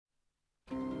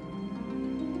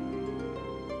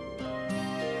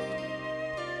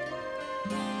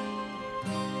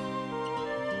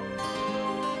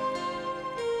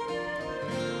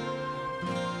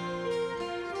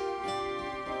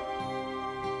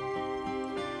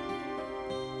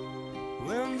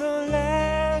When the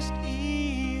last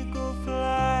eagle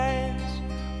flies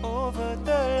over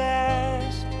the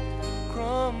last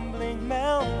crumbling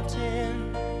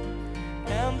mountain,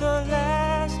 and the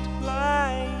last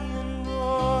lion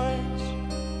roars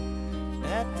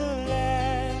at the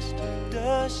last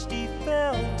dusty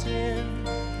fountain,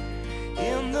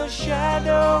 in the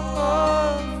shadow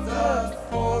of the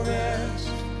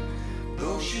forest,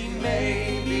 though she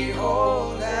may be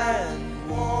old and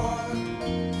worn,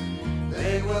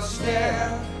 they will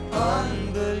stare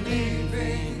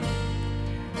unbelieving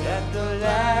at the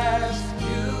last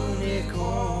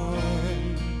unicorn.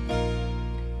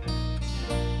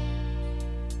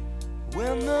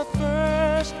 When the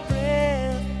first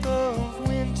breath of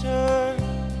winter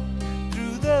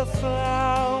through the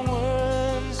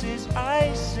flowers is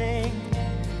icing,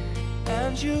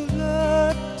 and you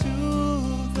look to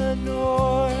the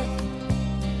north,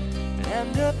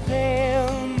 and a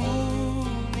pale moon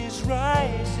is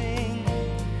rising,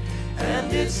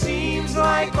 and it seems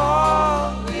like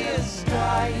all is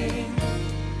dying,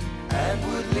 and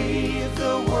would leave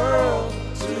the world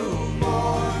to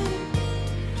mourn.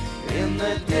 In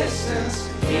the distance,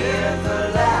 hear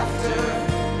the laughter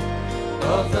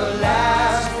of the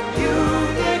last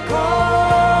unicorn.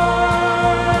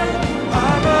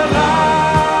 I'm alive,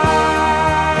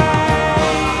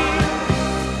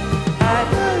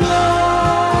 I'm alive.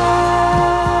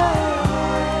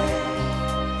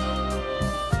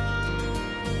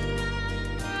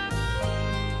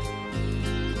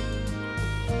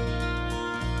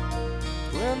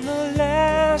 When the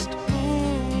last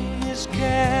moon is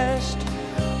cast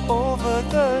over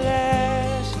the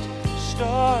last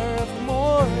star of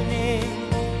morning,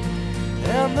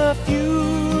 and the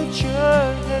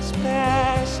future has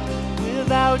passed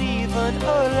without even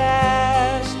a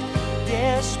last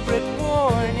desperate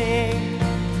warning,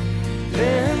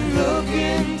 then look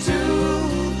into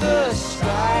the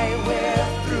sky where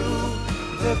through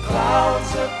the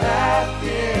clouds a path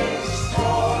is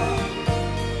torn.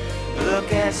 Look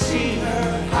and see her,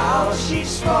 how she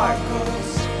sparkles.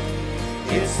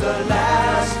 It's the last